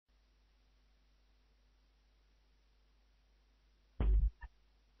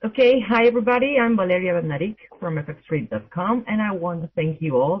Okay, hi everybody. I'm Valeria Bednarik from fxstreet.com, and I want to thank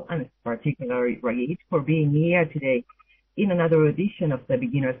you all, and particularly Raghee, for being here today in another edition of the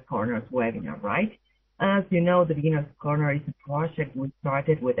Beginner's Corners webinar, right? As you know, the Beginner's Corner is a project we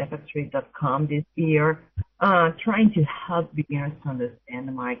started with fxstreet.com this year, trying to help beginners to understand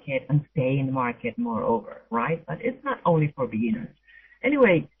the market and stay in the market moreover, right? But it's not only for beginners.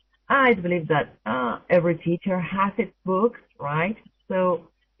 Anyway, I believe that every teacher has its books, right? So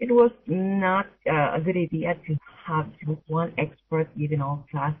it was not a good idea to have just one expert giving all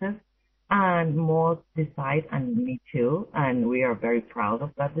classes, and most decide, and me too, and we are very proud of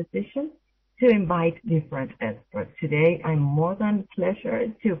that decision, to invite different experts. Today, I'm more than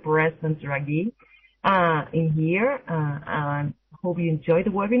pleasure to present Raghee in here. I hope you enjoy the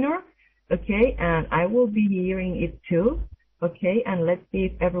webinar, okay? And I will be hearing it too, okay? And let's see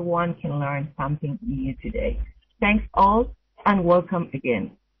if everyone can learn something new today. Thanks all, and welcome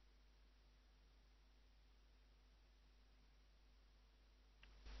again.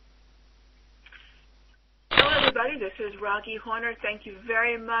 This is Raghee Horner. Thank you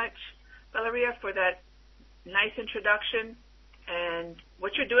very much, Valeria, for that nice introduction. And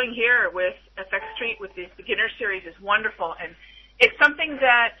what you're doing here with FX Street with this beginner series is wonderful. And it's something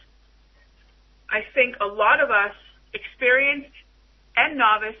that I think a lot of us, experienced and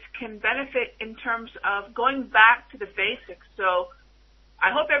novice, can benefit in terms of going back to the basics. So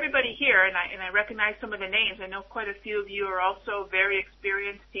I hope everybody here, and I recognize some of the names. I know quite a few of you are also very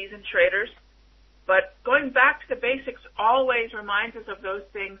experienced, seasoned traders. But going back to the basics always reminds us of those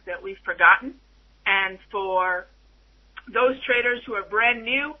things that we've forgotten. And for those traders who are brand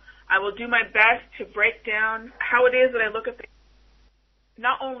new, I will do my best to break down how it is that I look at things.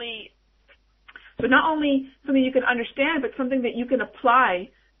 Not only something you can understand, but something that you can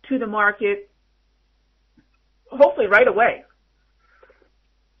apply to the market, hopefully right away.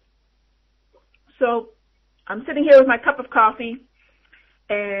 So I'm sitting here with my cup of coffee,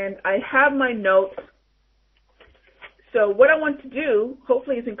 and I have my notes. So what I want to do,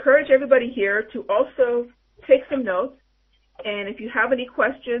 hopefully, is encourage everybody here to also take some notes. And if you have any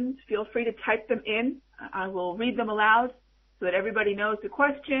questions, feel free to type them in. I will read them aloud so that everybody knows the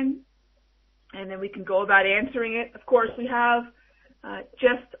question, and then we can go about answering it. Of course, we have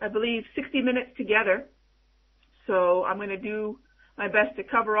just, I believe, 60 minutes together. So I'm going to do my best to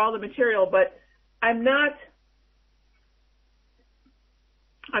cover all the material, but I'm not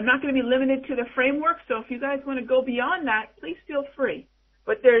going to be limited to the framework, so if you guys want to go beyond that, please feel free.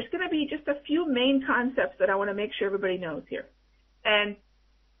 But there's going to be just a few main concepts that I want to make sure everybody knows here. And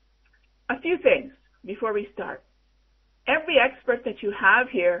a few things before we start. Every expert that you have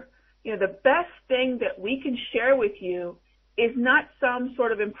here, the best thing that we can share with you is not some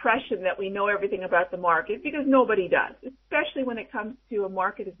sort of impression that we know everything about the market, because nobody does, especially when it comes to a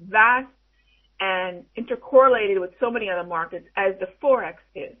market as vast and intercorrelated with so many other markets as the Forex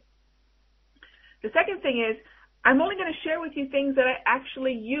is. The second thing is, I'm only going to share with you things that I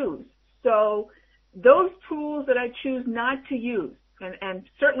actually use. So those tools that I choose not to use, and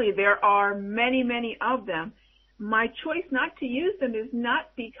certainly there are many, many of them, my choice not to use them is not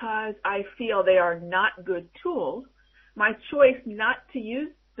because I feel they are not good tools. My choice not to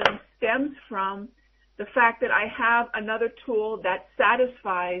use them stems from the fact that I have another tool that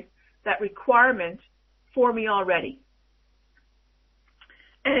satisfies that requirement for me already.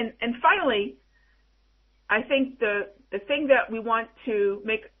 And finally, I think the thing that we want to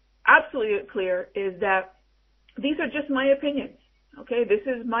make absolutely clear is that these are just my opinions. Okay, this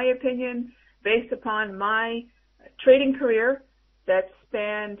is my opinion based upon my trading career that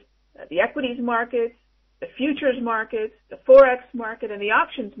spanned the equities markets, the futures markets, the Forex market, and the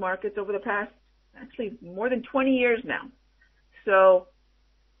options markets over the past, actually, more than 20 years now. So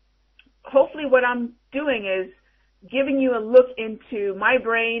hopefully what I'm doing is giving you a look into my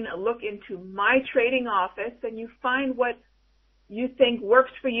brain, a look into my trading office, and you find what you think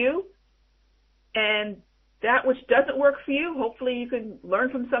works for you, and that which doesn't work for you, hopefully you can learn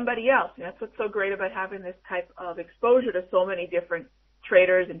from somebody else. And that's what's so great about having this type of exposure to so many different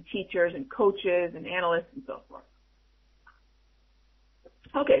traders and teachers and coaches and analysts and so forth.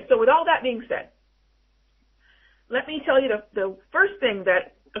 Okay, so with all that being said, let me tell you the first thing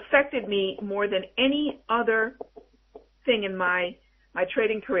that affected me more than any other thing in my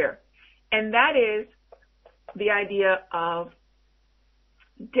trading career, and that is the idea of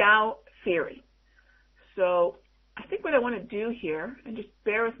Dow theory. So I think what I want to do here, and just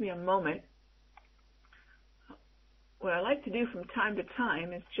bear with me a moment, what I like to do from time to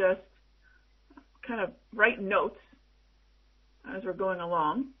time is just kind of write notes as we're going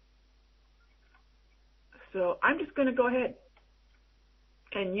along. So I'm just going to go ahead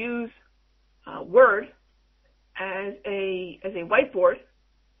and use Word as a whiteboard,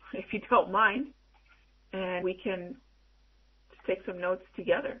 if you don't mind, and we can just take some notes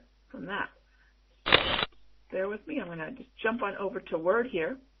together from that. Bear with me. I'm going to just jump on over to Word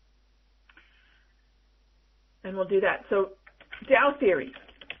here, and we'll do that. So Dow theory,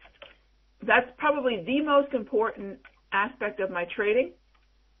 that's probably the most important aspect of my trading,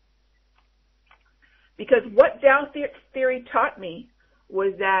 because what Dow theory taught me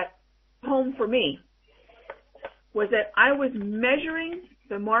was that, home for me, was that I was measuring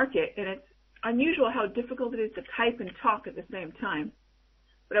the market, and it's unusual how difficult it is to type and talk at the same time,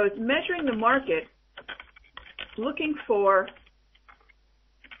 but I was measuring the market looking for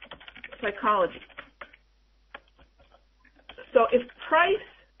psychology. So if price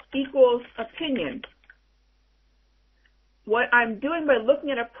equals opinion, what I'm doing by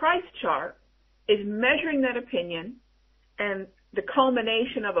looking at a price chart is measuring that opinion and the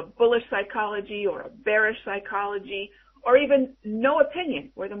culmination of a bullish psychology or a bearish psychology, or even no opinion,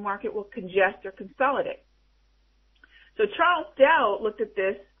 where the market will congest or consolidate. So Charles Dow looked at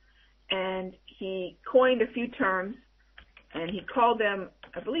this, and he coined a few terms, and he called them,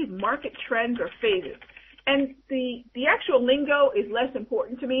 I believe, market trends or phases. And the actual lingo is less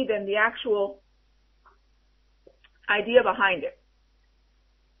important to me than the actual idea behind it.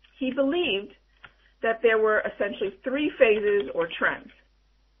 He believed that there were essentially three phases or trends.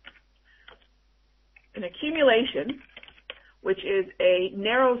 An accumulation, which is a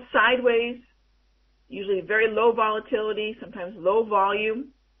narrow sideways, usually very low volatility, sometimes low volume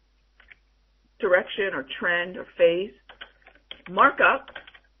direction or trend or phase. Markup,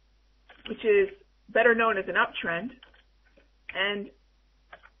 which is better known as an uptrend, and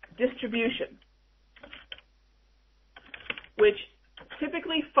distribution, which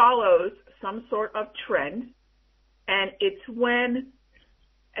typically follows some sort of trend, and it's when,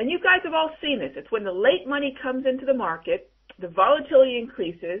 and you guys have all seen this, it's when the late money comes into the market, the volatility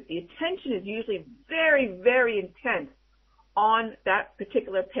increases, the attention is usually very, very intense on that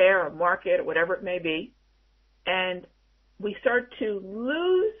particular pair or market or whatever it may be, and we start to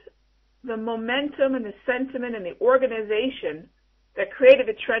lose the momentum and the sentiment and the organization that created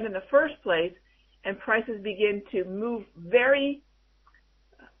the trend in the first place, and prices begin to move very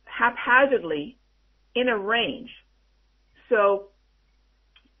haphazardly in a range. So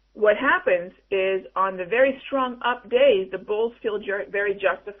what happens is, on the very strong up days, the bulls feel very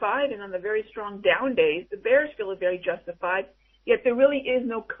justified, and on the very strong down days, the bears feel very justified, yet there really is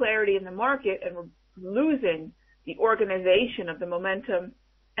no clarity in the market, and we're losing the organization of the momentum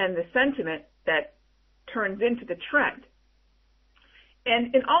and the sentiment that turns into the trend.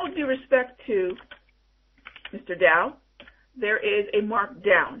 And in all due respect to Mr. Dow, there is a mark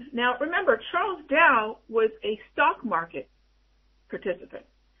down. Now remember, Charles Dow was a stock market participant.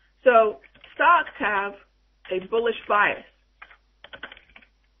 So stocks have a bullish bias.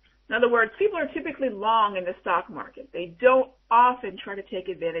 In other words, people are typically long in the stock market. They don't often try to take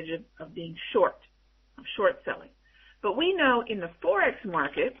advantage of being short, of short selling. But we know in the Forex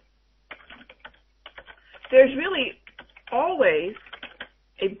market, there's really always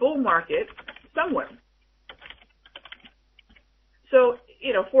a bull market somewhere. So,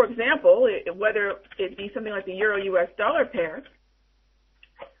 for example, whether it be something like the euro-US dollar pair,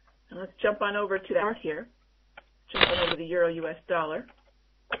 and let's jump on over to that here, jump on over the euro-US dollar.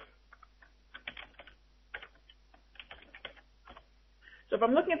 So if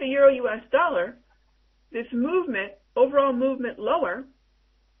I'm looking at the euro-US dollar, this movement, overall movement lower,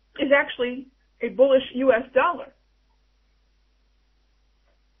 is actually a bullish US dollar.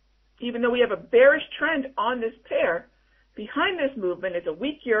 Even though we have a bearish trend on this pair, behind this movement is a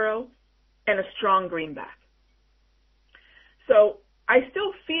weak euro and a strong greenback. So I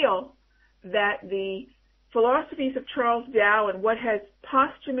still feel that the philosophies of Charles Dow and what has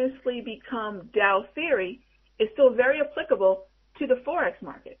posthumously become Dow theory is still very applicable to the Forex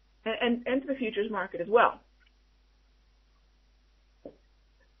market and to the futures market as well.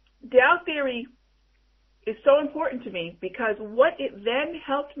 Dow theory is so important to me because what it then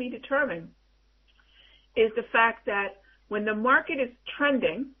helped me determine is the fact that when the market is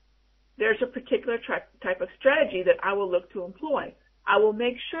trending, there's a particular type of strategy that I will look to employ. I will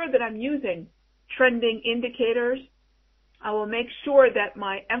make sure that I'm using trending indicators. I will make sure that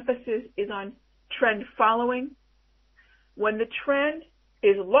my emphasis is on trend following. When the trend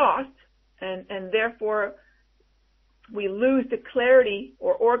is lost, and therefore we lose the clarity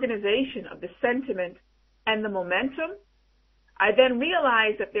or organization of the sentiment and the momentum, I then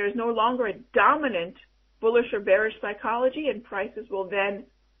realize that there is no longer a dominant bullish or bearish psychology, and prices will then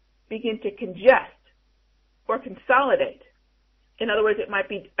begin to congest or consolidate. In other words, it might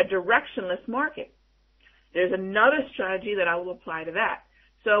be a directionless market. There's another strategy that I will apply to that.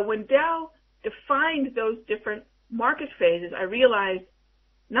 So when Dow defined those different market phases, I realized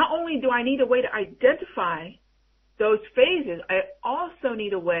not only do I need a way to identify those phases, I also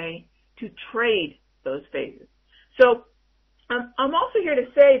need a way to trade those phases. So I'm also here to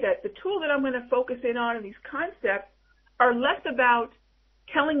say that the tool that I'm going to focus in on and these concepts are less about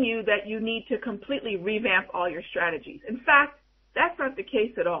telling you that you need to completely revamp all your strategies. In fact, that's not the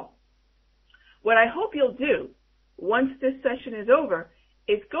case at all. What I hope you'll do once this session is over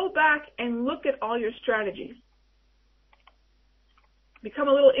is go back and look at all your strategies. Become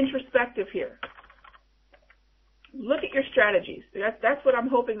a little introspective here. Look at your strategies. That's what I'm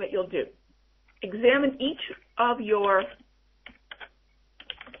hoping that you'll do. Examine each of your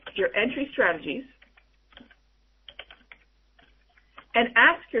entry strategies and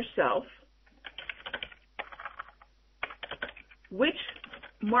ask yourself which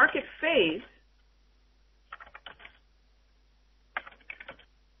market phase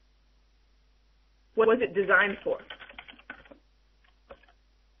was it designed for?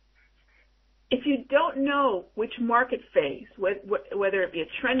 If you don't know which market phase, whether it be a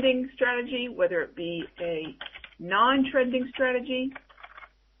trending strategy, whether it be a non-trending strategy,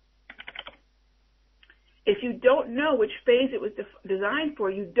 if you don't know which phase it was designed for,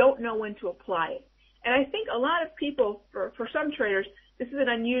 you don't know when to apply it. And I think a lot of people, for some traders, this is an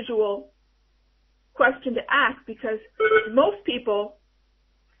unusual question to ask because most people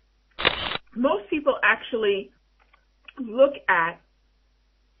actually look at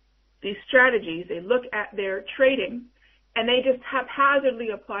these strategies, they look at their trading, and they just haphazardly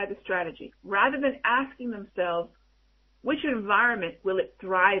apply the strategy rather than asking themselves, which environment will it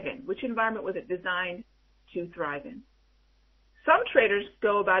thrive in? Which environment was it designed to thrive in? Some traders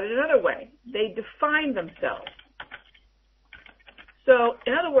go about it another way. They define themselves. So,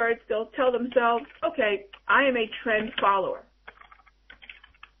 in other words, they'll tell themselves, okay, I am a trend follower.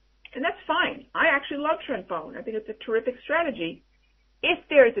 And that's fine. I actually love trend following. I think it's a terrific strategy if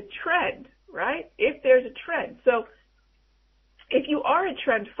there's a trend, right? If there's a trend. So, if you are a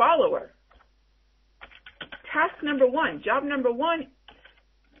trend follower, task number one, job number one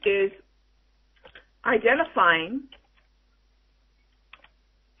is identifying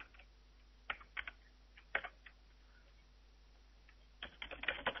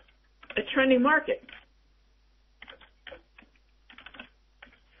a trending market.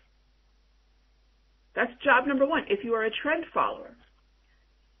 That's job number one, if you are a trend follower.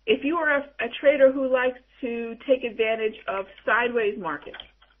 If you are a trader who likes to take advantage of sideways markets,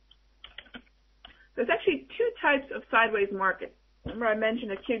 there's actually two types of sideways markets. Remember I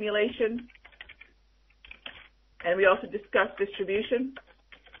mentioned accumulation, and we also discussed distribution.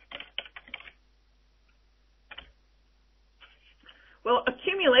 Well,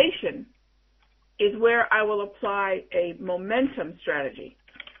 accumulation is where I will apply a momentum strategy.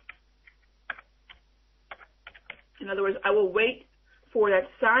 In other words, I will wait for that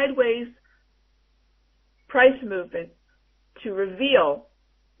sideways price movement to reveal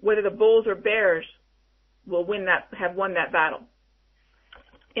whether the bulls or bears will have won that battle.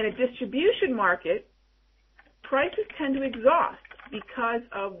 In a distribution market, prices tend to exhaust because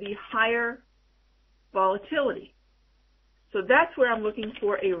of the higher volatility. So that's where I'm looking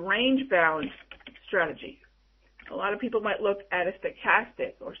for a range-bound strategy. A lot of people might look at a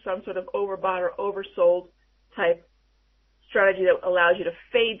stochastic or some sort of overbought or oversold type strategy that allows you to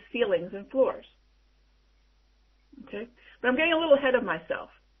fade ceilings and floors. Okay? But I'm getting a little ahead of myself.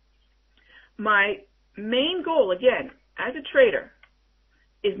 My main goal, again, as a trader,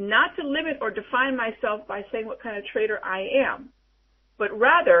 is not to limit or define myself by saying what kind of trader I am, but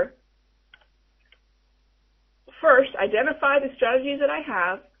rather, first, identify the strategies that I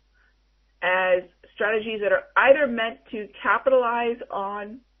have as strategies that are either meant to capitalize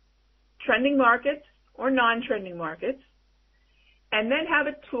on trending markets or non-trending markets, and then have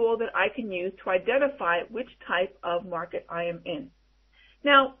a tool that I can use to identify which type of market I am in.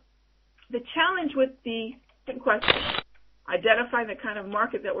 Now, the challenge with the question, identifying the kind of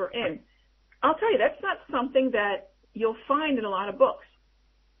market that we're in, I'll tell you, that's not something that you'll find in a lot of books.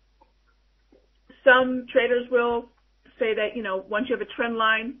 Some traders will say that, once you have a trend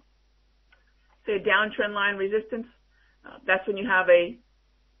line, say a downtrend line resistance, that's when you have a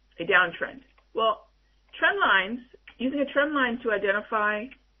downtrend. Well, trend lines, using a trend line to identify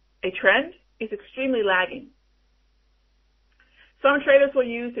a trend is extremely lagging. Some traders will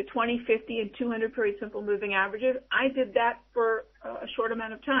use the 20, 50, and 200 period simple moving averages. I did that for a short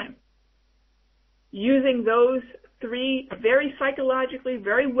amount of time. Using those three very psychologically,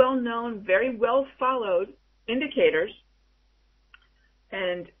 very well-known, very well-followed indicators,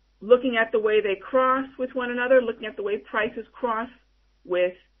 and looking at the way they cross with one another, looking at the way prices cross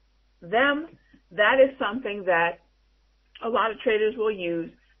with them, that is something that a lot of traders will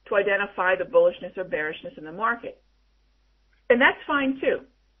use to identify the bullishness or bearishness in the market. And that's fine too.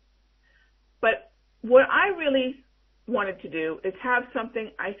 But what I really wanted to do is have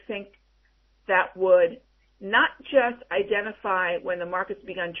something I think that would not just identify when the market's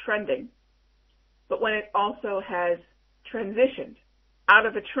begun trending, but when it also has transitioned out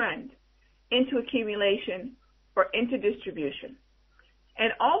of a trend into accumulation or into distribution,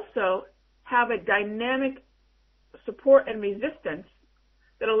 and also have a dynamic support and resistance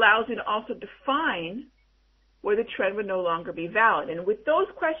that allows you to also define where the trend would no longer be valid. And with those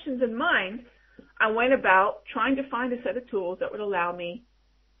questions in mind, I went about trying to find a set of tools that would allow me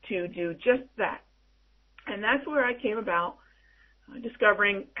to do just that. And that's where I came about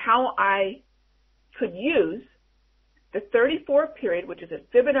discovering how I could use the 34 period, which is a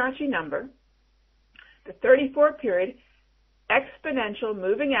Fibonacci number, the 34 period exponential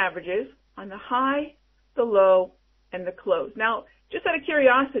moving averages on the high, the low, and the close. Now, just out of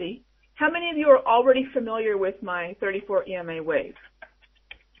curiosity, how many of you are already familiar with my 34 EMA wave?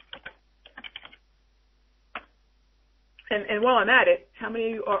 And while I'm at it, how many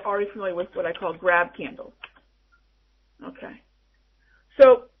of you are already familiar with what I call grab candles? Okay.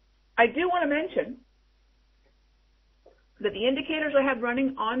 So I do want to mention that the indicators I have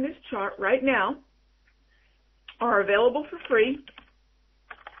running on this chart right now are available for free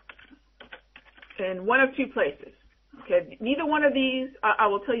in one of two places. Okay, neither one of these, I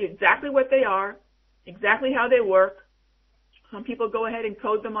will tell you exactly what they are, exactly how they work. Some people go ahead and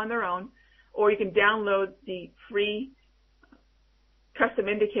code them on their own, or you can download the free custom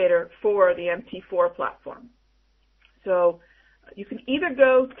indicator for the MT4 platform. So you can either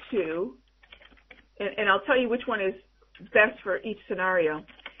go to, and I'll tell you which one is best for each scenario.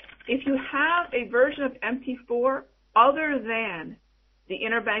 If you have a version of MT4 other than the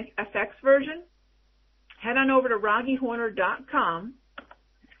Interbank FX version, head on over to RagheeHorner.com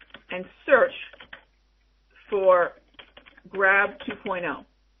and search for Grab 2.0.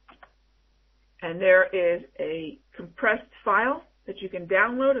 And there is a compressed file that you can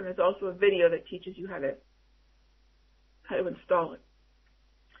download, and there's also a video that teaches you how to install it.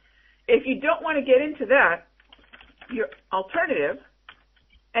 If you don't want to get into that, your alternative,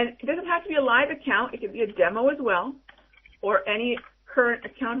 and it doesn't have to be a live account, it can be a demo as well, or any current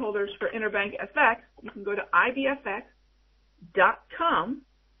account holders for Interbank FX, you can go to ibfx.com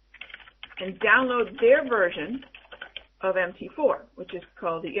and download their version of MT4, which is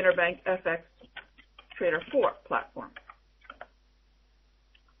called the Interbank FX Trader 4 platform.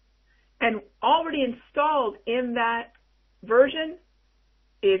 And already installed in that version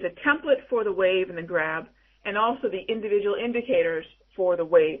is a template for the wave and the grab, and also the individual indicators for the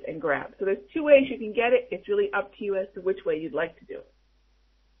wave and grab. So there's two ways you can get it. It's really up to you as to which way you'd like to do it.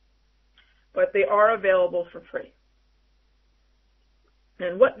 But they are available for free.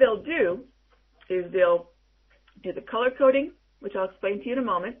 And what they'll do is they'll do the color coding, which I'll explain to you in a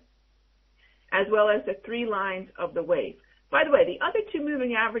moment, as well as the 3 lines of the wave. By the way, the other 2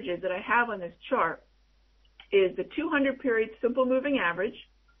 moving averages that I have on this chart is the 200 period simple moving average,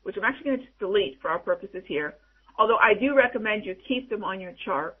 which I'm actually going to just delete for our purposes here, although I do recommend you keep them on your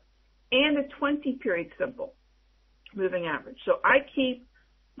chart, and the 20 period simple moving average. So I keep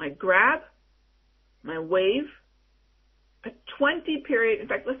my grab, my wave, a 20 period. In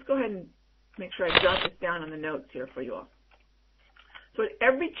fact, let's go ahead and make sure I jot this down on the notes here for you all. So at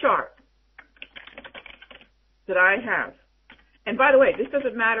every chart that I have, and by the way, this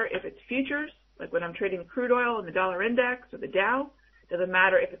doesn't matter if it's futures, like when I'm trading crude oil and the dollar index or the Dow. It doesn't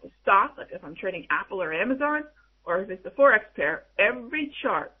matter if it's a stock, like if I'm trading Apple or Amazon, or if it's the Forex pair. Every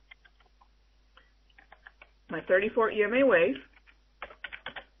chart, my 34 EMA wave,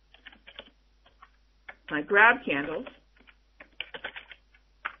 my grab candles,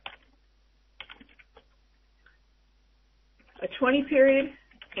 a 20 period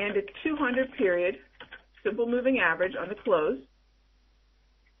and a 200 period simple moving average on the close.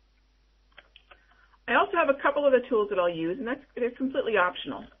 I also have a couple of the tools that I'll use, and they're completely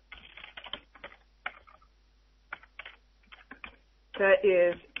optional. That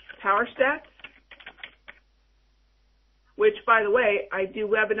is Power Stats, which, by the way, I do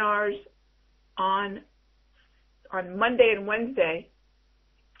webinars on Monday and Wednesday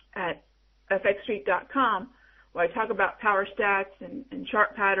at fxstreet.com, where I talk about power stats and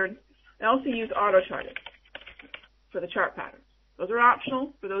chart patterns. I also use auto charting for the chart patterns. Those are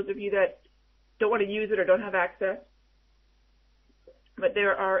optional for those of you that don't want to use it or don't have access. But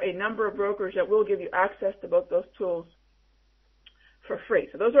there are a number of brokers that will give you access to both those tools for free.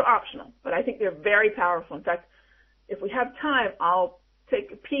 So those are optional, but I think they're very powerful. In fact, if we have time, I'll take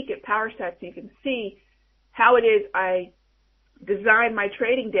a peek at PowerStat so you can see how it is I design my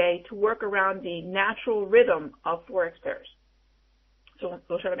trading day to work around the natural rhythm of Forex pairs. So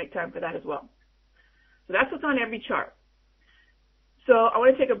we'll try to make time for that as well. So that's what's on every chart. So I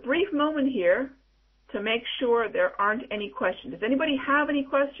want to take a brief moment here to make sure there aren't any questions. Does anybody have any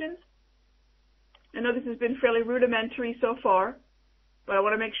questions? I know this has been fairly rudimentary so far, but I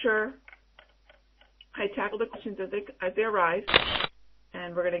want to make sure I tackle the questions as they arise.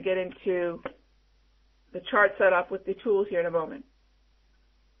 And we're going to get into the chart setup with the tools here in a moment.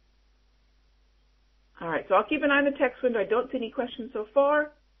 All right, so I'll keep an eye on the text window. I don't see any questions so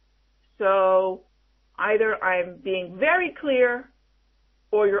far. So either I'm being very clear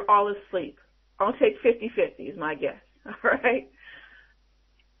or you're all asleep. I'll take 50-50 is my guess. All right.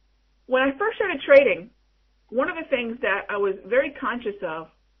 When I first started trading, one of the things that I was very conscious of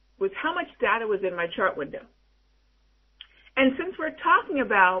was how much data was in my chart window. And since we're talking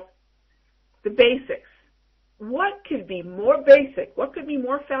about the basics, what could be more basic, what could be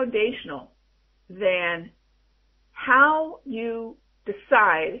more foundational than how you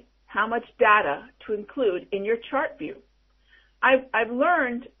decide how much data to include in your chart view? I've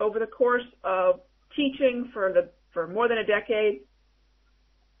learned over the course of teaching for more than a decade,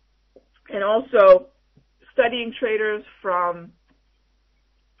 and also studying traders from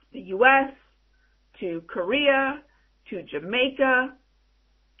the U.S. to Korea to Jamaica,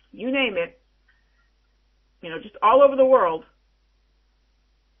 you name it, just all over the world,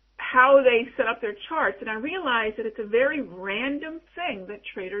 how they set up their charts. And I realized that it's a very random thing that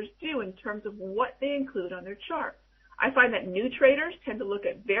traders do in terms of what they include on their chart. I find that new traders tend to look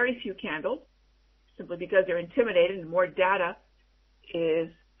at very few candles simply because they're intimidated, and more data is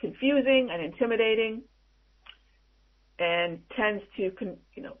confusing and intimidating and tends to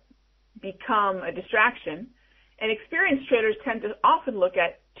become a distraction. And experienced traders tend to often look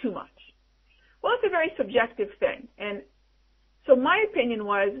at too much. Well, it's a very subjective thing. And so my opinion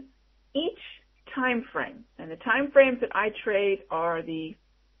was each time frame, and the time frames that I trade are the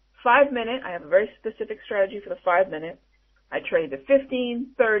 5-minute. I have a very specific strategy for the 5-minute. I trade the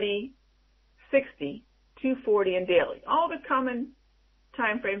 15, 30, 60, 240, and daily. All the common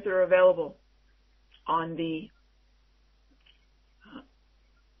time frames that are available on the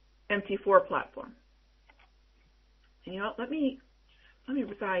MT4 platform. And let me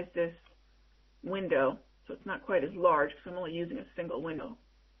resize this window so it's not quite as large because I'm only using a single window.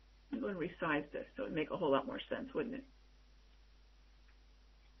 I'm going to resize this so it would make a whole lot more sense, wouldn't it?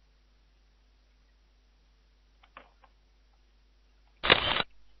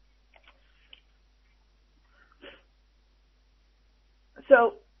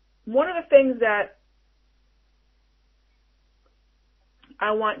 So one of the things that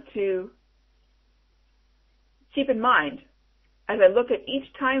I want to keep in mind as I look at each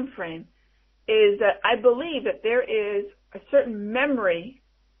time frame is that I believe that there is a certain memory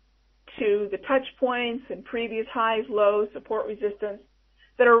to the touch points and previous highs, lows, support, resistance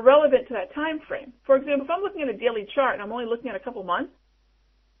that are relevant to that time frame. For example, if I'm looking at a daily chart and I'm only looking at a couple months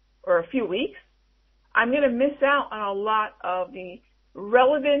or a few weeks, I'm going to miss out on a lot of the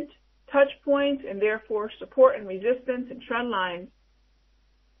relevant touch points and therefore support and resistance and trend lines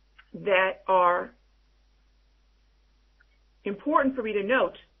that are important for me to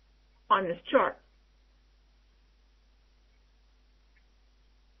note on this chart.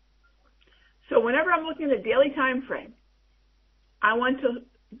 So whenever I'm looking at a daily time frame, I want to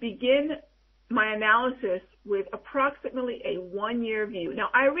begin my analysis with approximately a 1-year view. Now,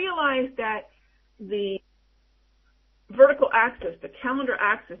 I realize that the vertical axis, the calendar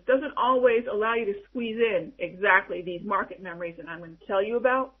axis, doesn't always allow you to squeeze in exactly these market memories that I'm going to tell you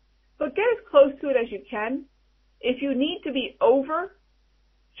about, but get as close to it as you can. If you need to be over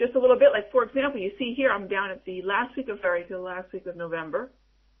just a little bit, like for example, you see here I'm down at the last week of February to the last week of November,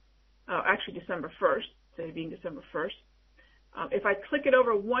 actually December 1st, instead of being December 1st. If I click it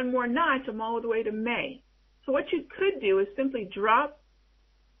over one more notch, I'm all the way to May. So what you could do is simply drop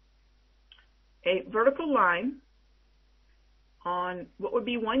a vertical line on what would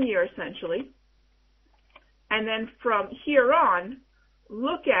be 1 year essentially, and then from here on,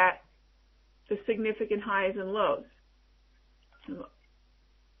 look at the significant highs and lows.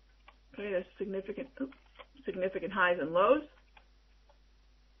 Okay, there's significant highs and lows.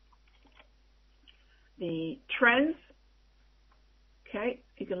 The trends, okay,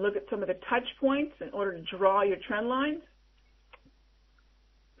 you can look at some of the touch points in order to draw your trend lines.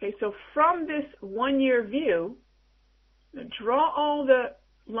 Okay, so from this 1 year view, draw all the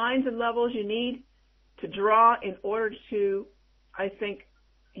lines and levels you need to draw in order to I think,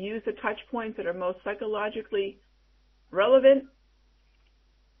 use the touch points that are most psychologically relevant.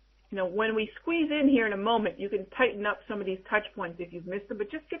 You know, when we squeeze in here in a moment, you can tighten up some of these touch points if you've missed them,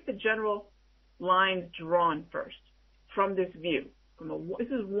 but just get the general lines drawn first from this view. This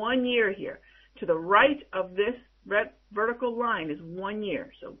is 1 year here. To the right of this red vertical line is 1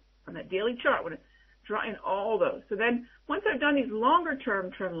 year. So on that daily chart, I want to draw in all those. So then once I've done these longer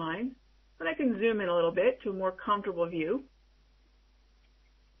term trend lines, then I can zoom in a little bit to a more comfortable view.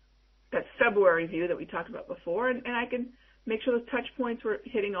 That February view that we talked about before, and I can make sure those touch points were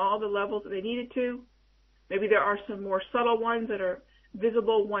hitting all the levels that they needed to. Maybe there are some more subtle ones that are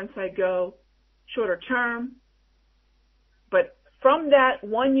visible once I go shorter term. But from that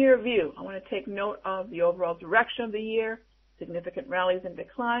 1 year view, I want to take note of the overall direction of the year, significant rallies and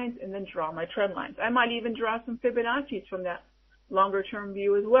declines, and then draw my trend lines. I might even draw some Fibonacci's from that longer term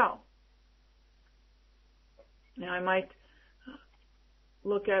view as well. Now I might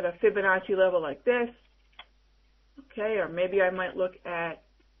look at a Fibonacci level like this, okay, or maybe I might look at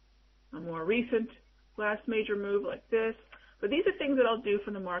a more recent last major move like this. But these are things that I'll do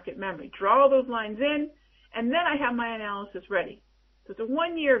from the market memory. Draw all those lines in, and then I have my analysis ready. So it's a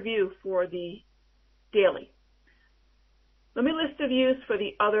 1 year view for the daily. Let me list the views for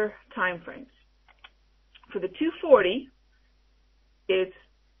the other time frames. For the 240, it's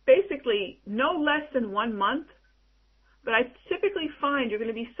basically no less than 1 month, but I typically find you're going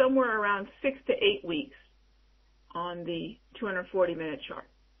to be somewhere around 6 to 8 weeks on the 240-minute chart.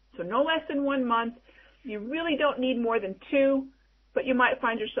 So no less than 1 month. You really don't need more than 2, but you might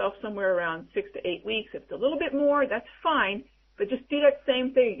find yourself somewhere around 6 to 8 weeks. If it's a little bit more, that's fine, but just do that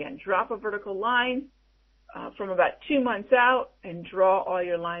same thing again. Drop a vertical line from about 2 months out and draw all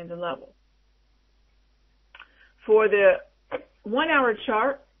your lines and levels. For the 1 hour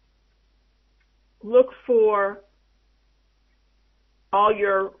chart, look for all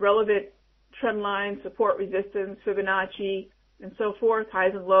your relevant trend lines, support, resistance, Fibonacci, and so forth,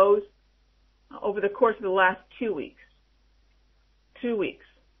 highs and lows, over the course of the last 2 weeks. 2 weeks,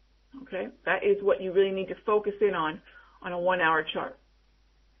 okay? That is what you really need to focus in on a 1 hour chart.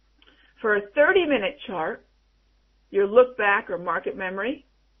 For a 30-minute chart, your look back or market memory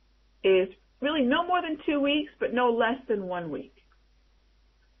is really no more than 2 weeks, but no less than 1 week.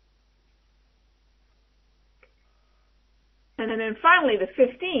 And then finally, the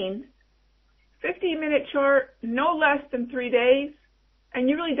 15-minute chart, no less than 3 days, and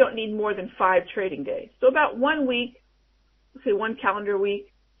you really don't need more than 5 trading days. So about 1 week, let's say 1 calendar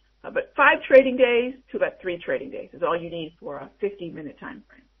week, but 5 trading days to about 3 trading days is all you need for a 15-minute time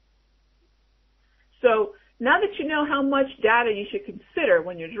frame. So now that you know how much data you should consider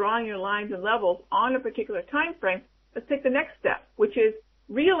when you're drawing your lines and levels on a particular time frame, let's take the next step, which is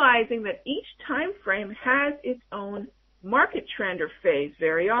realizing that each time frame has its own market trend or phase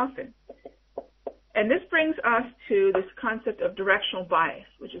very often. And this brings us to this concept of directional bias,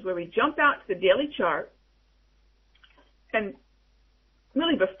 which is where we jump out to the daily chart. And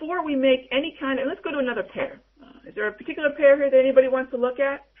really, before we make any kind of, let's go to another pair. Is there a particular pair here that anybody wants to look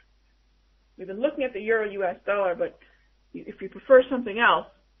at? We've been looking at the euro-US dollar, but if you prefer something else,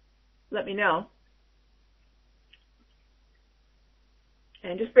 let me know.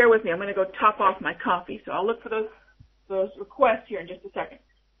 And just bear with me. I'm going to go top off my coffee, so I'll look for those requests here in just a second.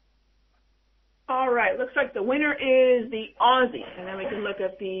 All right, looks like the winner is the Aussie, and then we can look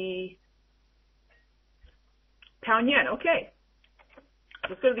at the pound yen. Okay,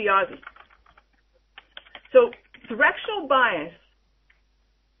 let's go to the Aussie. So directional bias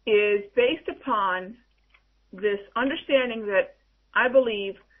is based upon this understanding that I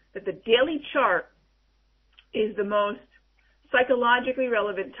believe that the daily chart is the most psychologically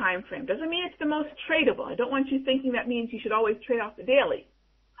relevant time frame. Doesn't mean it's the most tradable. I don't want you thinking that means you should always trade off the daily.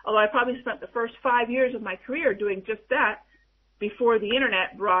 Although I probably spent the first 5 years of my career doing just that before the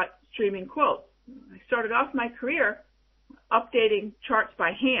internet brought streaming quotes. I started off my career updating charts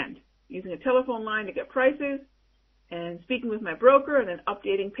by hand, using a telephone line to get prices and speaking with my broker and then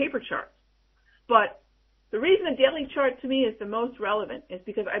updating paper charts. But the reason the daily chart to me is the most relevant is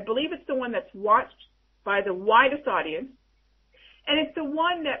because I believe it's the one that's watched by the widest audience, and it's the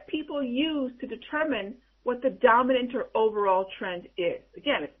one that people use to determine what the dominant or overall trend is.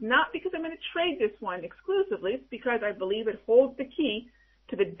 Again, it's not because I'm going to trade this one exclusively. It's because I believe it holds the key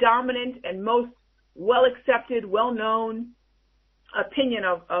to the dominant and most well-accepted, well-known opinion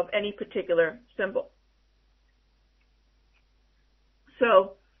of any particular symbol.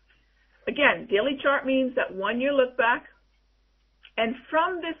 So, again, daily chart means that 1 year look back. And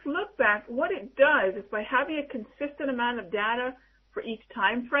from this look back, what it does is by having a consistent amount of data for each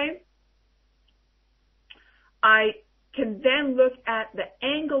time frame, I can then look at the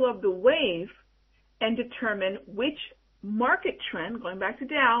angle of the wave and determine which market trend, going back to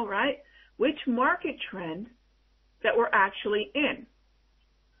Dow, right, which market trend that we're actually in.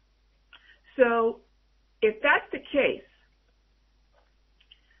 So if that's the case,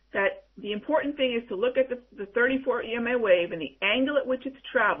 that the important thing is to look at the 34 EMA wave and the angle at which it's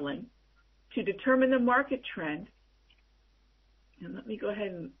traveling to determine the market trend. And let me go ahead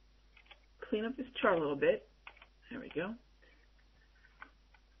and clean up this chart a little bit. There we go.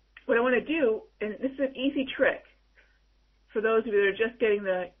 What I want to do, and this is an easy trick for those of you that are just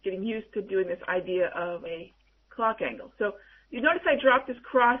getting used to doing this idea of a clock angle. So you notice I dropped this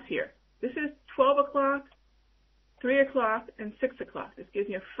cross here. This is 12 o'clock, 3 o'clock, and 6 o'clock. This gives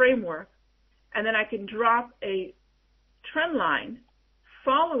me a framework. And then I can drop a trend line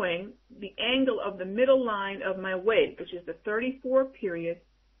following the angle of the middle line of my wave, which is the 34 period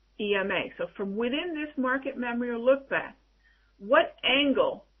EMA. So from within this market memory or look back, what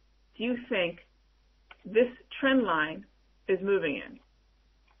angle do you think this trend line is moving in?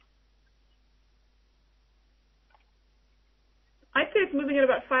 I'd say it's moving at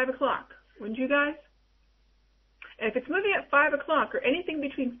about 5 o'clock, wouldn't you guys? And if it's moving at 5 o'clock or anything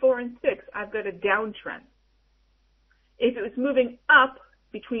between 4 and 6, I've got a downtrend. If it was moving up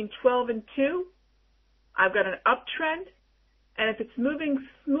between 12 and 2, I've got an uptrend. And if it's moving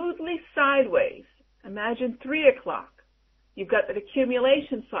smoothly sideways, imagine 3 o'clock, you've got that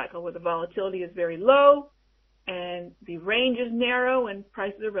accumulation cycle where the volatility is very low and the range is narrow and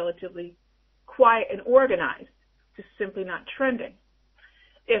prices are relatively quiet and organized, just simply not trending.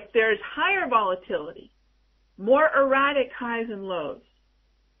 If there's higher volatility, more erratic highs and lows,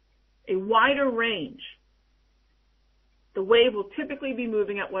 a wider range, the wave will typically be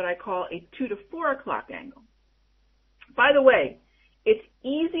moving at what I call a 2 to 4 o'clock angle. By the way, it's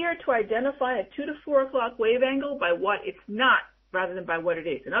easier to identify a 2 to 4 o'clock wave angle by what it's not rather than by what it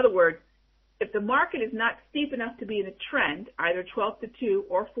is. In other words, if the market is not steep enough to be in a trend, either 12 to 2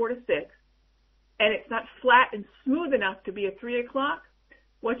 or 4 to 6, and it's not flat and smooth enough to be a 3 o'clock,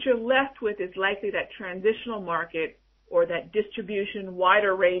 what you're left with is likely that transitional market or that distribution,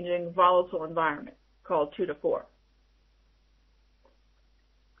 wider ranging, volatile environment called 2 to 4.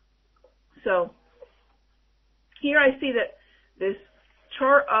 So here I see that this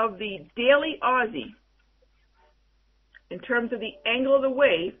chart of the daily Aussie, in terms of the angle of the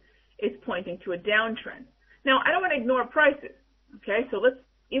wave, is pointing to a downtrend. Now, I don't want to ignore prices, okay? So let's,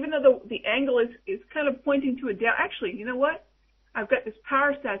 even though the angle is kind of pointing to a down, actually, you know what? I've got this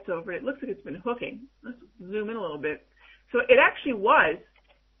power stats over it. It looks like it's been hooking. Let's zoom in a little bit. So it actually was,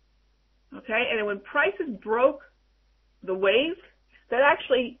 okay? And when prices broke the wave, that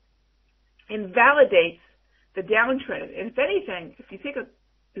actually invalidates the downtrend. And if anything, if you take a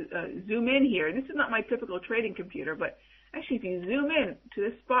zoom in here, and this is not my typical trading computer, but actually if you zoom in to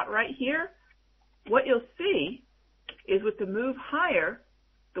this spot right here, what you'll see is with the move higher,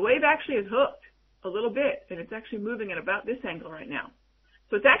 the wave actually is hooked a little bit, and it's actually moving at about this angle right now.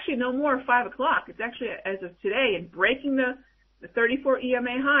 So it's actually no more 5 o'clock. It's actually, as of today, and breaking the 34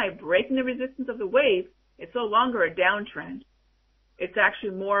 EMA high, breaking the resistance of the wave, it's no longer a downtrend. It's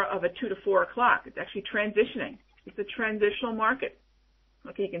actually more of a 2 to 4 o'clock. It's actually transitioning. It's a transitional market.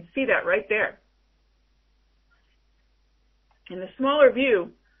 Okay, you can see that right there. In the smaller view,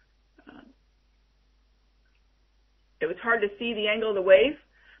 it was hard to see the angle of the wave,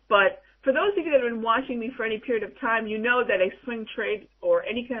 but for those of you that have been watching me for any period of time, you know that a swing trade or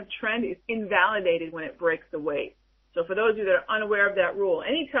any kind of trend is invalidated when it breaks the wave. So for those of you that are unaware of that rule,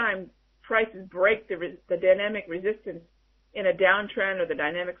 anytime prices break the dynamic resistance in a downtrend or the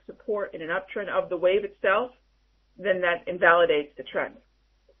dynamic support in an uptrend of the wave itself, then that invalidates the trend.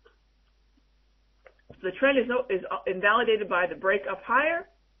 So the trend is invalidated by the break up higher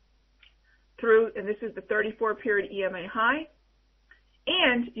through, and this is the 34 period EMA high.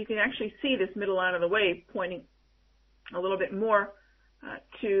 And you can actually see this middle line of the wave pointing a little bit more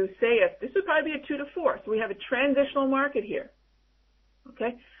to say if this would probably be a 2 to 4. So we have a transitional market here.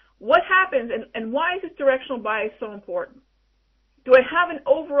 Okay, what happens and why is this directional bias so important? Do I have an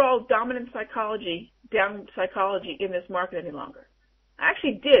overall dominant psychology, down psychology in this market any longer? I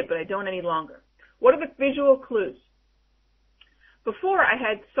actually did, but I don't any longer. What are the visual clues? Before I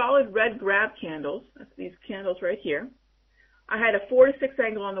had solid red grab candles, that's these candles right here. I had a 4 to 6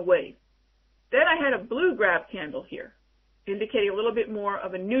 angle on the wave. Then I had a blue grab candle here, indicating a little bit more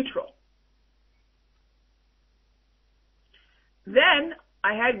of a neutral. Then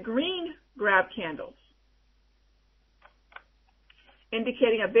I had green grab candles,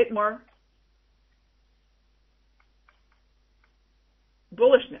 indicating a bit more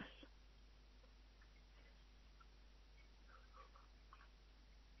bullishness.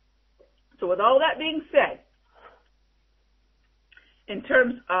 with all that being said, in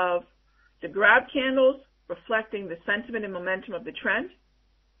terms of the grab candles reflecting the sentiment and momentum of the trend,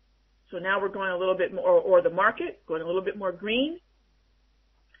 so now we're going a little bit more, or the market going a little bit more green,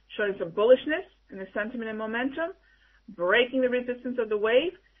 showing some bullishness in the sentiment and momentum, breaking the resistance of the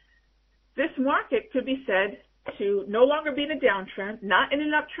wave. This market could be said to no longer be in a downtrend, not in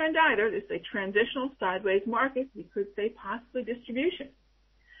an uptrend either. This is a transitional sideways market. We could say possibly distribution.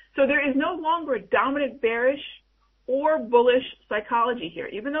 So there is no longer a dominant bearish or bullish psychology here.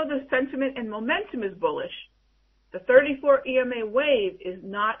 Even though the sentiment and momentum is bullish, the 34 EMA wave is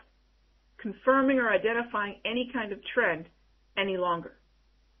not confirming or identifying any kind of trend any longer.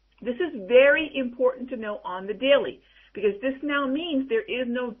 This is very important to know on the daily, because this now means there is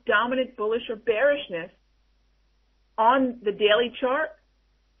no dominant bullish or bearishness on the daily chart,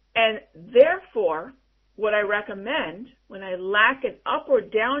 and therefore what I recommend when I lack an up or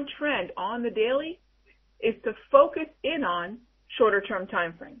down trend on the daily is to focus in on shorter term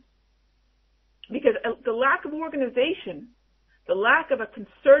time frames. Because the lack of organization, the lack of a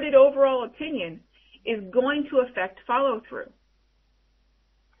concerted overall opinion is going to affect follow through.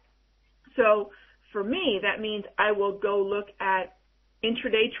 So for me, that means I will go look at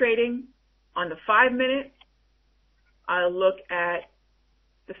intraday trading on the 5-minute. I'll look at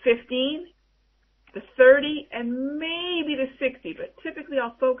the 15, the 30, and maybe the 60. But typically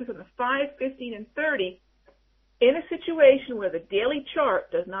I'll focus on the 5, 15, and 30 in a situation where the daily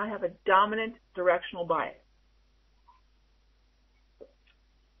chart does not have a dominant directional bias.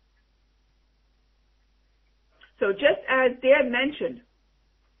 So just as Dan mentioned,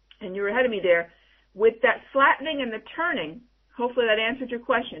 and you were ahead of me there, with that flattening and the turning, hopefully that answered your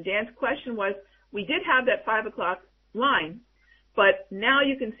question. Dan's question was, we did have that 5 o'clock line, but now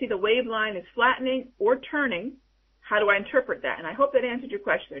you can see the wave line is flattening or turning. How do I interpret that? And I hope that answered your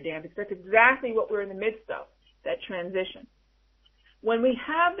question there, Dan, because that's exactly what we're in the midst of, that transition. When we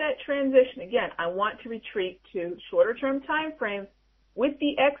have that transition, again, I want to retreat to shorter term time frames with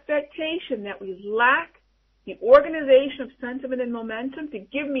the expectation that we lack the organization of sentiment and momentum to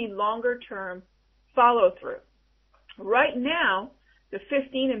give me longer term follow through. Right now, the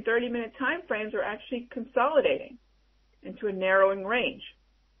 15 and 30-minute time frames are actually consolidating into a narrowing range.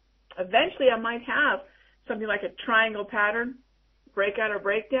 Eventually, I might have something like a triangle pattern, breakout or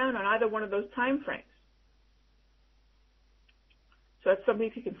breakdown on either one of those time frames. So that's something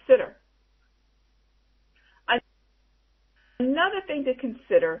to consider. Another thing to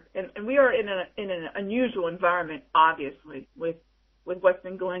consider, and we are in an unusual environment, obviously, with what's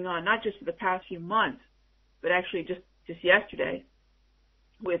been going on, not just for the past few months, but actually just yesterday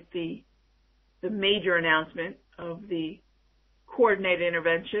with the major announcement of the coordinated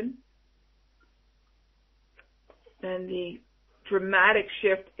intervention and the dramatic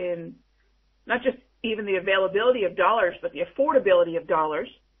shift in not just even the availability of dollars, but the affordability of dollars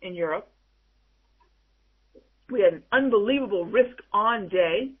in Europe. We had an unbelievable risk-on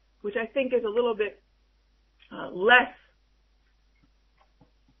day, which I think is a little bit less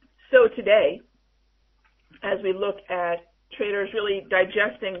so today, as we look at traders really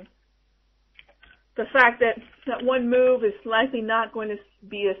digesting the fact that one move is likely not going to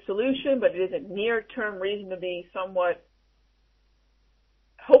be a solution, but it is a near-term reason to be somewhat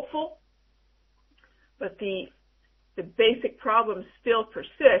hopeful. But the basic problems still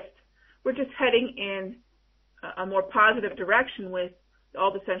persist. We're just heading in a more positive direction with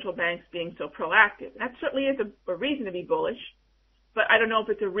all the central banks being so proactive. That certainly is a reason to be bullish, but I don't know if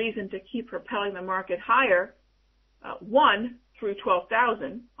it's a reason to keep propelling the market higher, through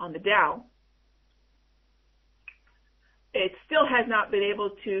 12,000 on the Dow. It still has not been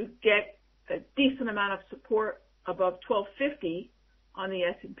able to get a decent amount of support above 1250 on the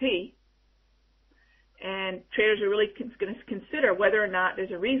S&P. And traders are really going to consider whether or not there's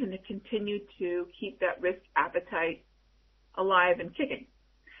a reason to continue to keep that risk appetite alive and kicking.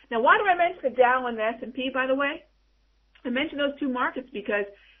 Now, why do I mention the Dow and the S&P, by the way? I mention those two markets because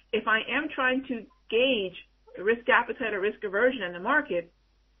if I am trying to gauge the risk appetite or risk aversion in the market,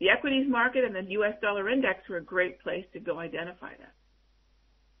 the equities market and the U.S. dollar index are a great place to go identify that.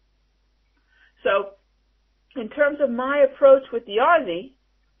 So in terms of my approach with the Aussie,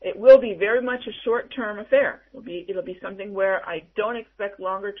 it will be very much a short-term affair. It'll be something where I don't expect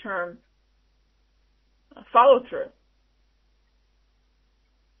longer-term follow-through,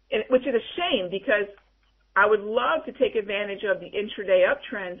 which is a shame because I would love to take advantage of the intraday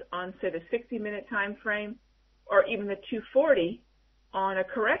uptrends on, say, the 60-minute time frame or even the 240 on a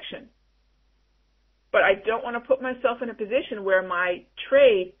correction. But I don't want to put myself in a position where my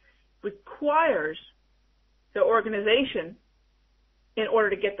trade requires the organization in order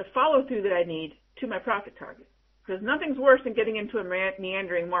to get the follow-through that I need to my profit target. Because nothing's worse than getting into a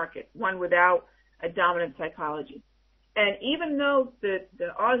meandering market, one without a dominant psychology. And even though the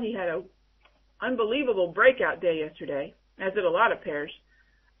Aussie had an unbelievable breakout day yesterday, as did a lot of pairs,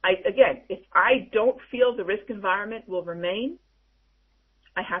 again, if I don't feel the risk environment will remain,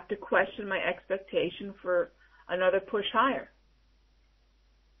 I have to question my expectation for another push higher.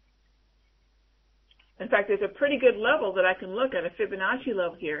 In fact, there's a pretty good level that I can look at, a Fibonacci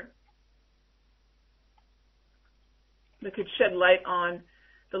level here, that could shed light on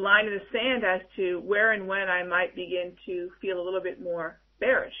the line in the sand as to where and when I might begin to feel a little bit more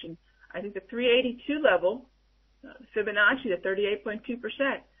bearish. And I think the 382 level, Fibonacci, the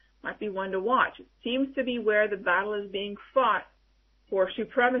 38.2%, might be one to watch. It seems to be where the battle is being fought for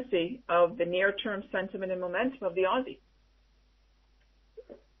supremacy of the near-term sentiment and momentum of the Aussie.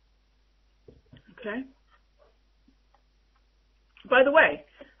 Okay? By the way,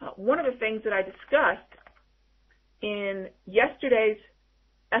 one of the things that I discussed in yesterday's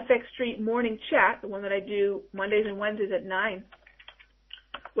FX Street morning chat, the one that I do Mondays and Wednesdays at 9,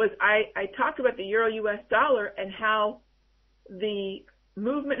 was I talked about the Euro-US dollar and how the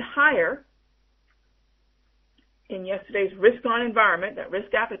movement higher in yesterday's risk-on environment, that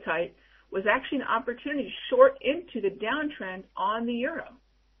risk appetite, was actually an opportunity to short into the downtrend on the euro.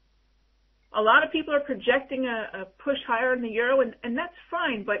 A lot of people are projecting a push higher in the euro, and that's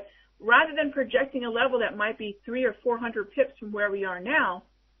fine, but rather than projecting a level that might be 300 or 400 pips from where we are now,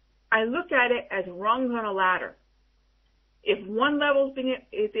 I look at it as rungs on a ladder. If one level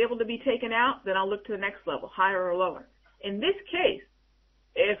is able to be taken out, then I'll look to the next level, higher or lower. In this case,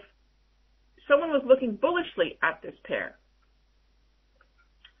 if someone was looking bullishly at this pair,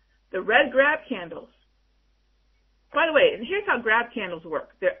 the red grab candles, by the way, and here's how grab candles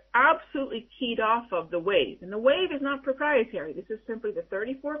work. They're absolutely keyed off of the wave. And the wave is not proprietary. This is simply the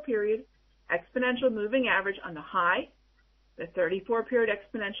 34-period exponential moving average on the high, the 34-period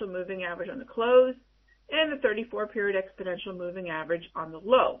exponential moving average on the close, and the 34-period exponential moving average on the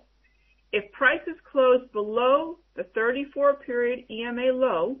low. If prices close below the 34-period EMA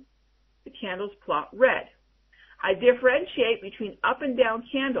low, the candles plot red. I differentiate between up and down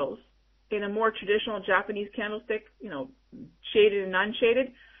candles in a more traditional Japanese candlestick, shaded and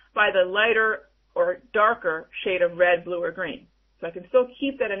unshaded, by the lighter or darker shade of red, blue, or green. So I can still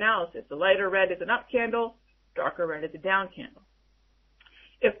keep that analysis. The lighter red is an up candle, darker red is a down candle.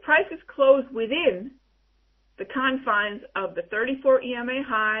 If prices close within the confines of the 34 EMA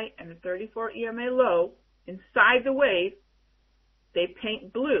high and the 34 EMA low, inside the wave, they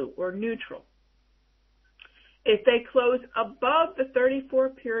paint blue or neutral. If they close above the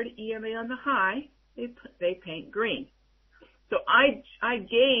 34-period EMA on the high, they paint green. So I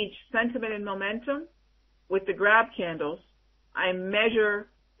gauge sentiment and momentum with the grab candles. I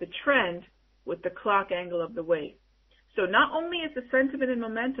measure the trend with the clock angle of the wave. So not only is the sentiment and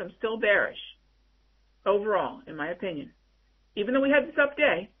momentum still bearish, overall, in my opinion, even though we had this up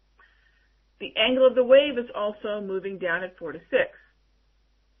day, the angle of the wave is also moving down at 4 to 6.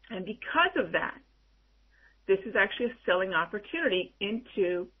 And because of that, this is actually a selling opportunity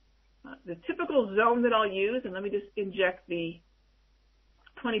into the typical zone that I'll use. And let me just inject the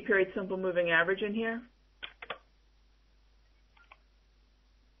 20-period simple moving average in here.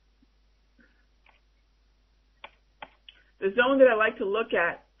 The zone that I like to look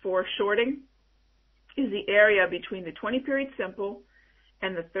at for shorting is the area between the 20-period simple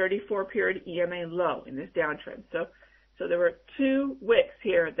and the 34-period EMA low in this downtrend. So there were two wicks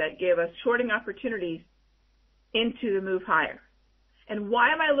here that gave us shorting opportunities into the move higher. And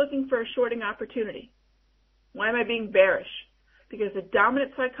why am I looking for a shorting opportunity? Why am I being bearish? Because the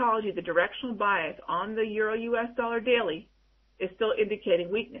dominant psychology, the directional bias on the Euro-US dollar daily is still indicating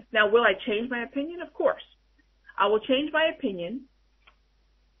weakness. Now, will I change my opinion? Of course. I will change my opinion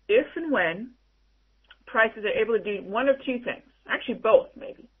if and when prices are able to do one of two things. Actually, both,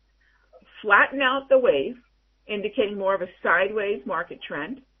 maybe. Flatten out the wave, indicating more of a sideways market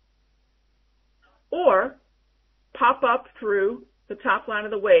trend, or pop up through the top line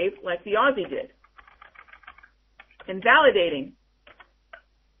of the wave like the Aussie did, invalidating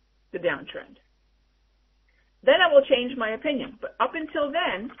the downtrend. Then I will change my opinion. But up until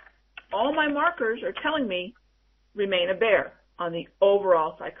then, all my markers are telling me remain a bear on the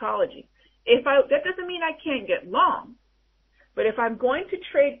overall psychology. That doesn't mean I can't get long, but if I'm going to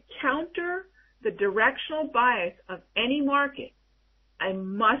trade counter the directional bias of any market, I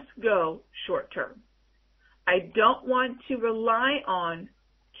must go short term. I don't want to rely on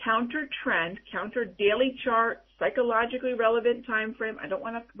counter trend, counter daily chart, psychologically relevant time frame. I don't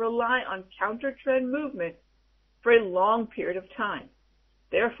want to rely on counter trend movement for a long period of time.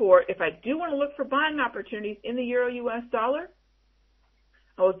 Therefore, if I do want to look for buying opportunities in the euro-US dollar,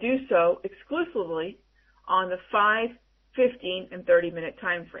 I will do so exclusively on the 5, 15, and 30-minute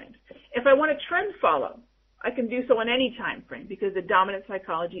time frames. If I want to trend follow, I can do so on any time frame because the dominant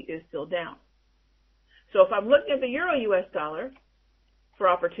psychology is still down. So if I'm looking at the euro-US dollar for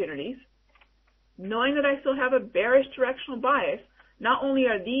opportunities, knowing that I still have a bearish directional bias, not only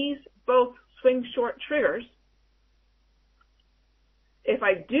are these both swing short triggers, if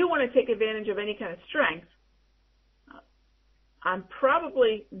I do want to take advantage of any kind of strength, I'm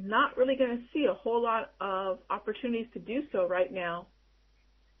probably not really going to see a whole lot of opportunities to do so right now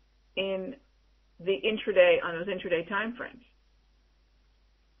in the intraday, on those intraday time frames.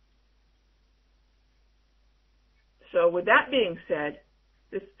 So with that being said,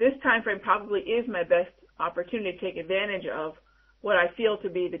 this time frame probably is my best opportunity to take advantage of what I feel to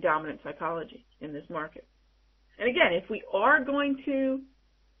be the dominant psychology in this market. And again, if we are going to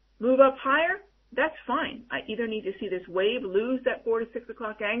move up higher, that's fine. I either need to see this wave lose that 4 to 6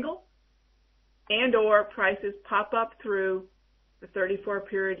 o'clock angle and or prices pop up through the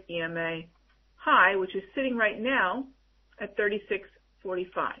 34-period EMA high, which is sitting right now at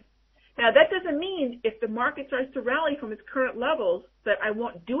 36.45. Now, that doesn't mean if the market starts to rally from its current levels that I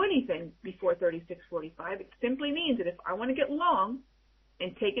won't do anything before 36.45. It simply means that if I want to get long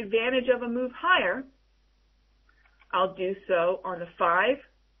and take advantage of a move higher, I'll do so on the 5,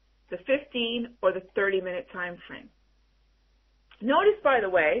 the 15, or the 30-minute time frame. Notice, by the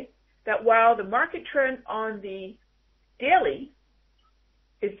way, that while the market trend on the daily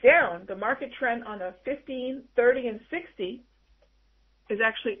is down, the market trend on the 15, 30, and 60 is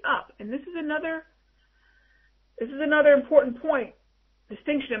actually up. And this is another important point,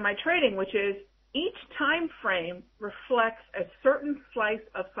 distinction in my trading, which is each time frame reflects a certain slice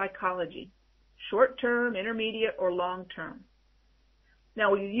of psychology, short-term, intermediate, or long-term.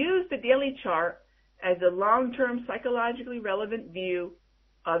 Now, we use the daily chart as a long-term psychologically relevant view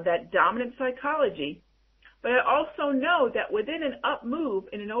of that dominant psychology, but I also know that within an up move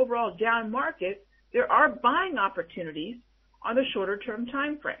in an overall down market, there are buying opportunities on the shorter term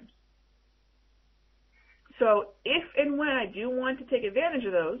time frames. So if and when I do want to take advantage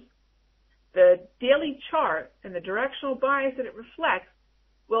of those, the daily chart and the directional bias that it reflects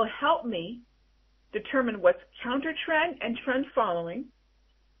will help me determine what's counter trend and trend following,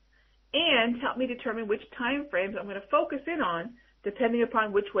 and help me determine which time frames I'm going to focus in on depending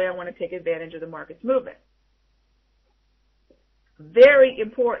upon which way I want to take advantage of the market's movement. Very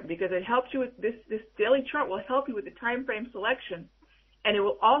important, because it helps you with this daily chart will help you with the time frame selection, and it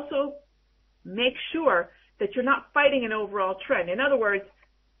will also make sure that you're not fighting an overall trend. In other words,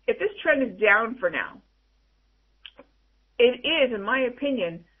 if this trend is down for now, it is, in my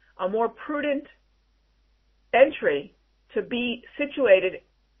opinion, a more prudent entry to be situated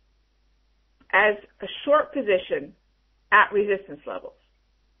as a short position at resistance levels.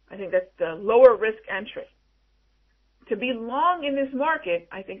 I think that's the lower risk entry. To be long in this market,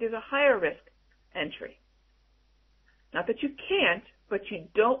 I think, is a higher risk entry. Not that you can't, but you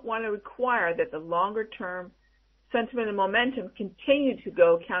don't want to require that the longer term sentiment and momentum continue to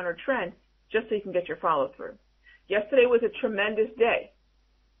go counter trend just so you can get your follow through. Yesterday was a tremendous day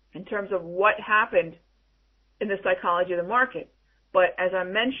in terms of what happened in the psychology of the market. But as I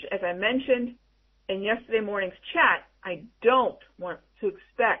mentioned in yesterday morning's chat, I don't want to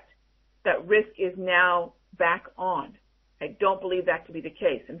expect that risk is now back on. I don't believe that to be the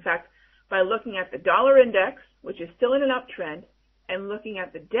case. In fact, by looking at the dollar index, which is still in an uptrend, and looking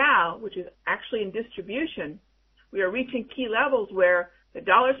at the Dow, which is actually in distribution, we are reaching key levels where the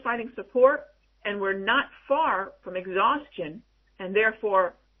dollar is finding support, and we're not far from exhaustion and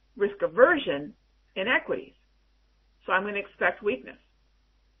therefore risk aversion in equities. So I'm going to expect weakness.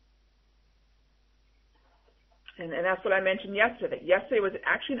 And that's what I mentioned yesterday. Yesterday was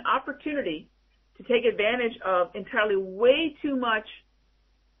actually an opportunity to take advantage of entirely way too much,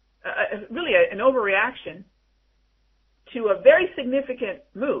 really an overreaction to a very significant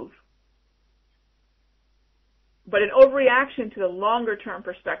move, but an overreaction to the longer term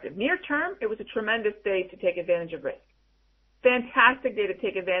perspective. Near term, it was a tremendous day to take advantage of risk. Fantastic day to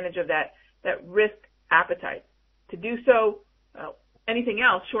take advantage of that risk appetite. To do so, anything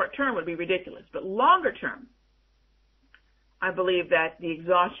else short term would be ridiculous. But longer term, I believe that the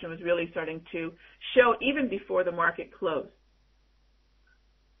exhaustion was really starting to show even before the market closed.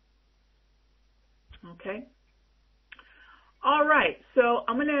 Okay. All right. So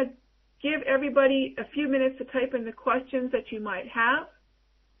I'm going to give everybody a few minutes to type in the questions that you might have.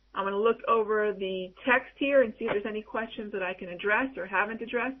 I'm going to look over the text here and see if there's any questions that I can address or haven't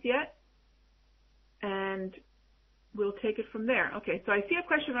addressed yet. And we'll take it from there. Okay, so I see a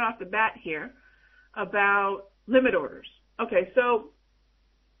question right off the bat here about limit orders. Okay, so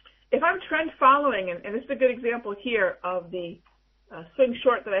if I'm trend following, and this is a good example here of the swing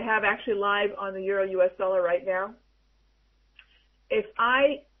short that I have actually live on the Euro US dollar right now. If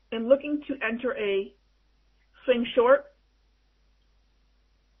I am looking to enter a swing short,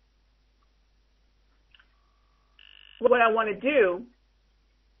 what I want to do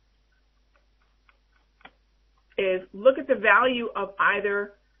is look at the value of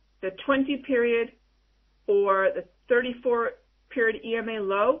either the 20 period or the 34 period EMA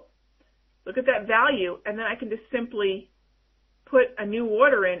low. Look at that value, and then I can just simply put a new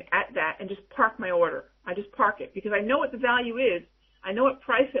order in at that and just park my order. I just park it because I know what the value is. I know what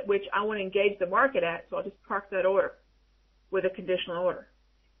price at which I want to engage the market at, so I'll just park that order with a conditional order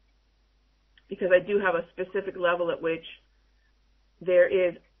because I do have a specific level at which there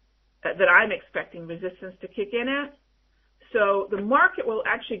is that I'm expecting resistance to kick in at. So the market will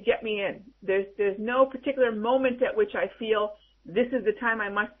actually get me in. There's no particular moment at which I feel this is the time I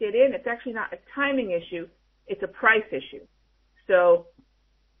must get in. It's actually not a timing issue. It's a price issue. So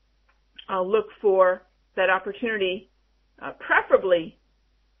I'll look for that opportunity, preferably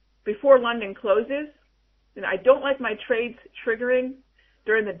before London closes. And I don't like my trades triggering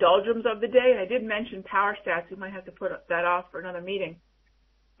during the doldrums of the day. And I did mention power stats. We might have to put that off for another meeting.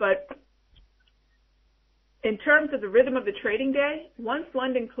 But in terms of the rhythm of the trading day, once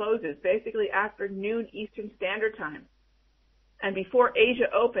London closes, basically after noon Eastern Standard Time, and before Asia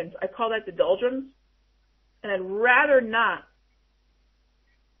opens, I call that the doldrums. And I'd rather not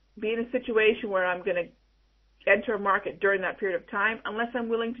be in a situation where I'm going to enter a market during that period of time unless I'm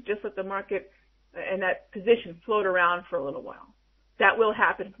willing to just let the market and that position float around for a little while. That will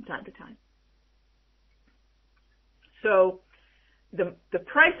happen from time to time. So the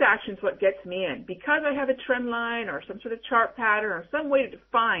price action is what gets me in. Because I have a trend line or some sort of chart pattern or some way to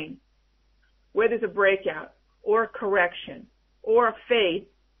define where there's a breakout or a correction or a fade,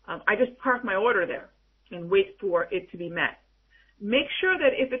 I just park my order there and wait for it to be met. Make sure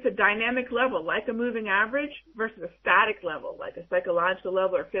that if it's a dynamic level, like a moving average versus a static level, like a psychological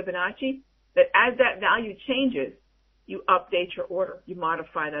level or Fibonacci, that as that value changes, you update your order, you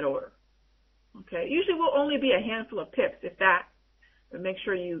modify that order. Okay, usually will only be a handful of pips, if that, but make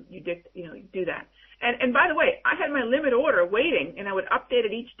sure you do that. And by the way, I had my limit order waiting, and I would update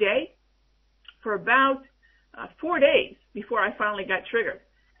it each day for about 4 days before I finally got triggered.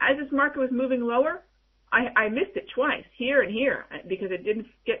 As this market was moving lower, I missed it twice, here and here, because it didn't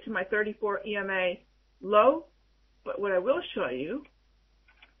get to my 34 EMA low. But what I will show you,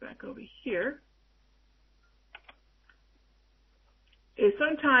 back over here, is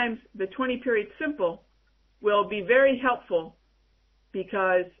sometimes the 20 period simple will be very helpful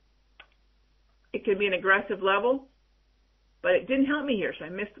because it can be an aggressive level, but it didn't help me here. So I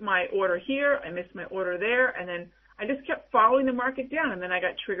missed my order here, I missed my order there, and then I just kept following the market down, and then I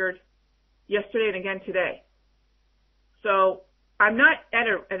got triggered yesterday and again today. So I'm not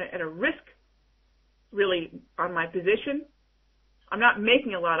at a risk really on my position. I'm not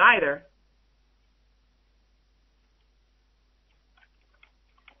making a lot either.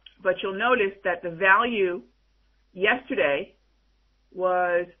 But you'll notice that the value yesterday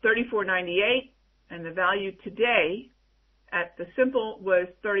was 34.98, and the value today at the simple was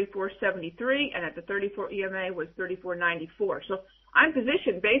 34.73, and at the 34 EMA was 34.94. So I'm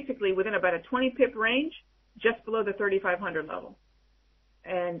positioned basically within about a 20 pip range, just below the 3,500 level.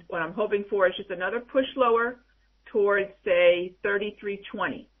 And what I'm hoping for is just another push lower towards, say,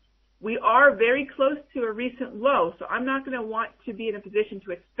 33.20. We are very close to a recent low, so I'm not going to want to be in a position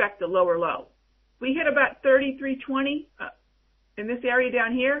to expect a lower low. If we hit about 33.20 in this area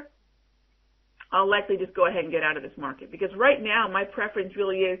down here, I'll likely just go ahead and get out of this market, because right now my preference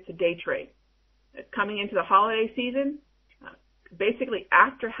really is to day trade. Coming into the holiday season, basically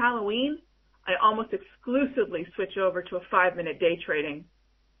after Halloween, I almost exclusively switch over to a 5-minute day trading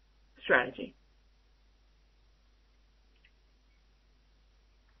strategy.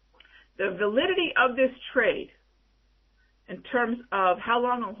 The validity of this trade in terms of how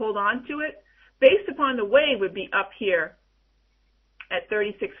long I'll hold on to it, based upon the wave, would be up here at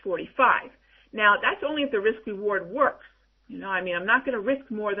 36.45. Now, that's only if the risk reward works. I'm not going to risk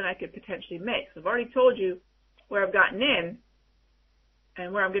more than I could potentially make. So I've already told you where I've gotten in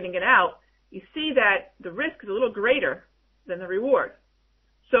and where I'm going to get out. You see that the risk is a little greater than the reward.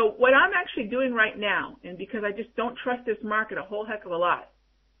 So what I'm actually doing right now, and because I just don't trust this market a whole heck of a lot,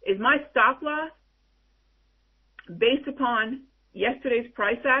 is my stop loss based upon yesterday's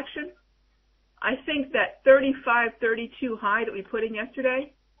price action. I think that 35.32 high that we put in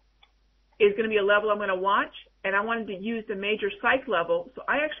yesterday is going to be a level I'm going to watch, and I wanted to use the major psych level, so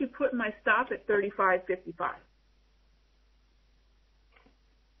I actually put my stop at 35.55.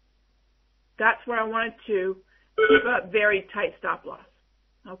 That's where I wanted to keep a very tight stop loss.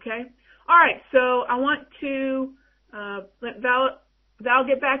 Okay? All right, so I want to let Val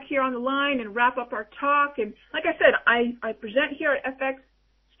get back here on the line and wrap up our talk. And like I said, I present here at FX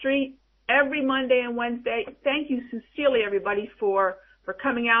Street every Monday and Wednesday. Thank you sincerely, everybody, for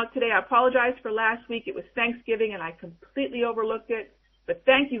coming out today. I apologize for last week. It was Thanksgiving, and I completely overlooked it. But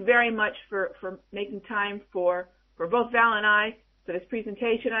thank you very much for making time for both Val and I for this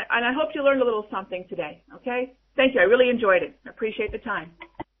presentation. And I hope you learned a little something today, okay? Thank you. I really enjoyed it. I appreciate the time.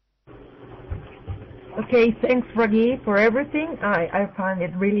 Okay, thanks, Raghee, for everything. I found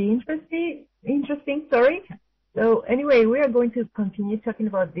it really interesting. So anyway, we are going to continue talking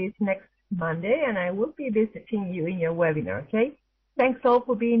about this next Monday, and I will be visiting you in your webinar, okay? Thanks all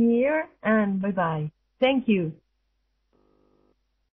for being here, and bye-bye. Thank you.